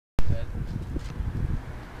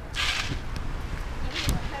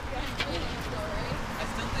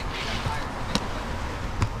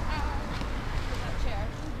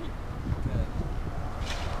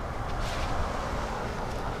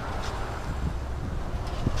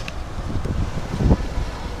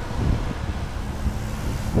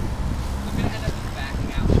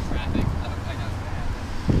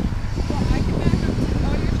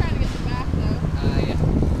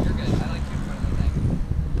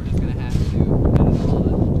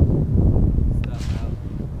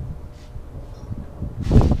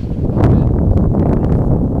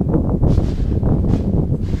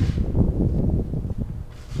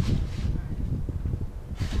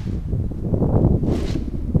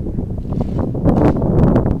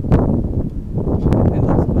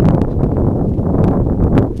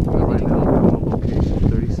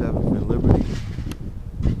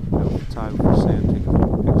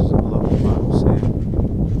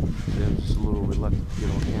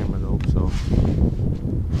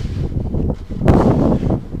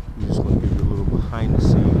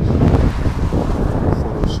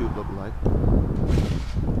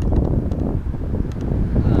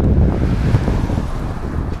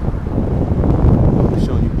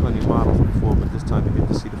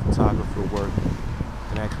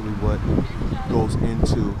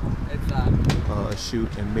shoot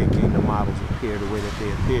and making the models appear the way that they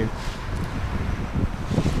appear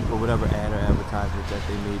for whatever ad or advertisement that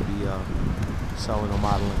they may be selling or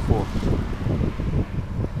modeling for.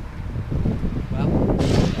 Well,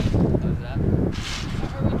 close it up.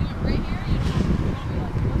 Are we doing it right here? You want me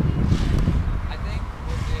like looking? I think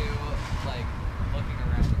we'll do like looking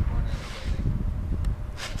around the corner of the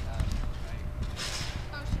building. Right.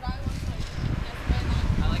 Oh, should I look like this way?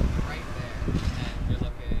 I like right there, and you're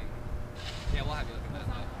looking. Yeah, we'll have you looking this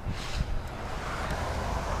way.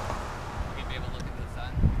 You'd be able to look into the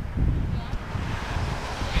sun. Yeah.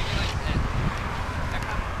 Maybe like that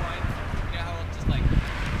kind of point. You know how we'll just like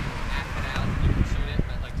act it out. You can shoot it,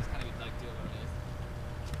 but like just kind of like do it what it is.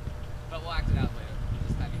 But we'll act it out later.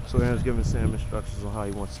 Just have you So Aaron's giving Sam instructions on how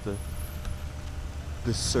he wants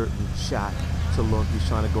this certain shot to look. He's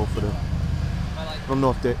trying to go for the, I don't know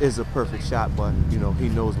if there is a perfect shot, but you know, he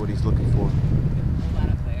knows what he's looking for. Pull that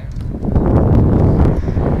up there.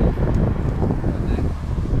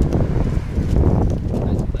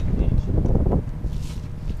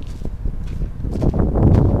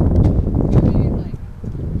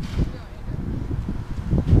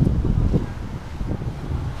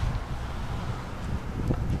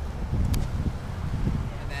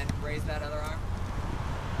 Raise that other arm.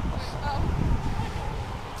 Oh.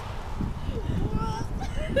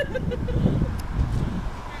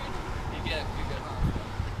 You get a few good arms.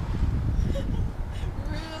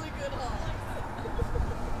 Really good arms.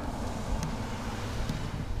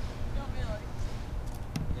 Don't be like.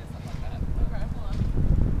 Yeah, something like that. Okay, hold on.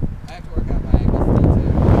 I have to work out my angles still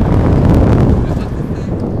too.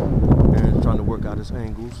 Aaron's trying to work out his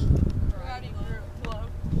angles.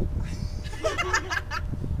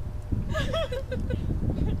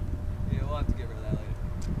 Yeah, we'll have to get rid of that later.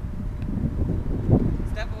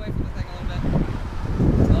 Step away from the thing a little bit. A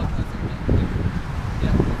little closer.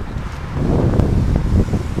 Yeah.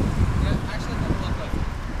 Yeah, actually, a little closer.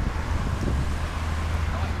 I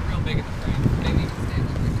want you real big in the frame. Maybe you can stand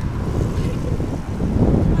like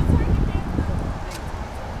right here.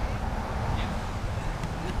 Yeah.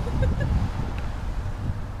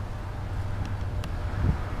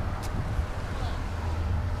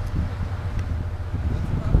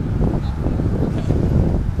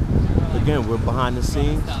 Again, we're behind the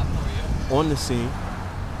scenes, on the scene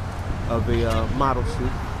of a model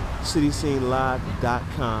shoot,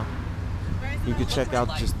 cityscenelive.com. You can check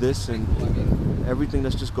out just this and everything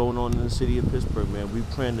that's just going on in the city of Pittsburgh, man. We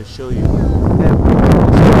plan to show you everything that's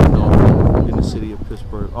going on in the city of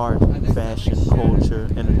Pittsburgh. Art, fashion, culture,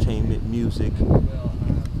 entertainment, music,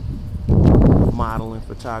 modeling,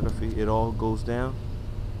 photography. It all goes down,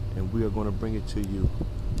 and we are going to bring it to you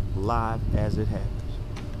live as it happens.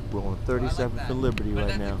 We're on 37th and Liberty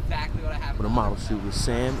right now with a model shoot with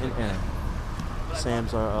Sam and Aaron.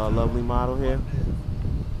 Sam's our lovely model here,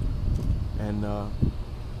 and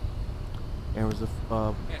Aaron's a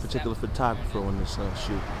particular photographer on this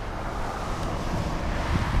shoot.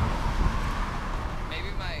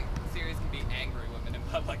 Maybe my series can be angry women in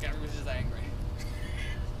public. Everyone's just angry.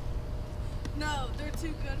 No, they're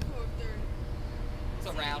too good for their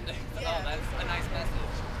surroundings. Yeah, Oh, that's a nice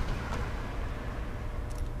message.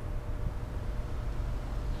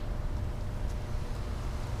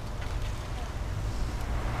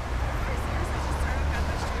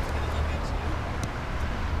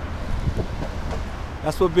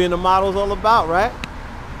 That's what being a model is all about, right?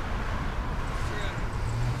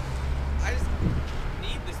 I just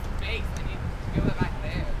need the space. I need to go back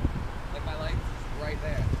there. Like my light's right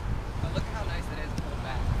there. But look at how nice it is to pull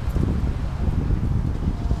back.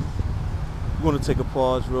 We're going to take a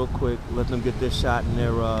pause real quick, let them get their shot and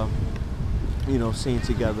their, you know, scene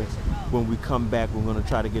together. When we come back, we're going to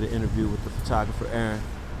try to get an interview with the photographer, Aaron,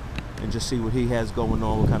 and just see what he has going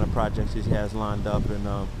on, what kind of projects he has lined up,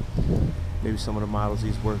 and maybe some of the models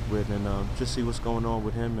he's worked with, and just see what's going on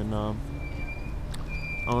with him. And I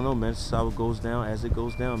don't know, man. This is how it goes down as it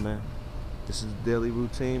goes down, man. This is the daily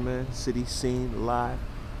routine, man.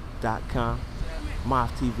 cityscenelive.com,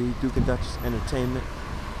 Moth TV, Duke and Duchess Entertainment.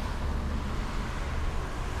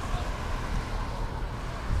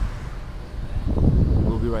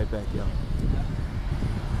 We'll be right back, y'all.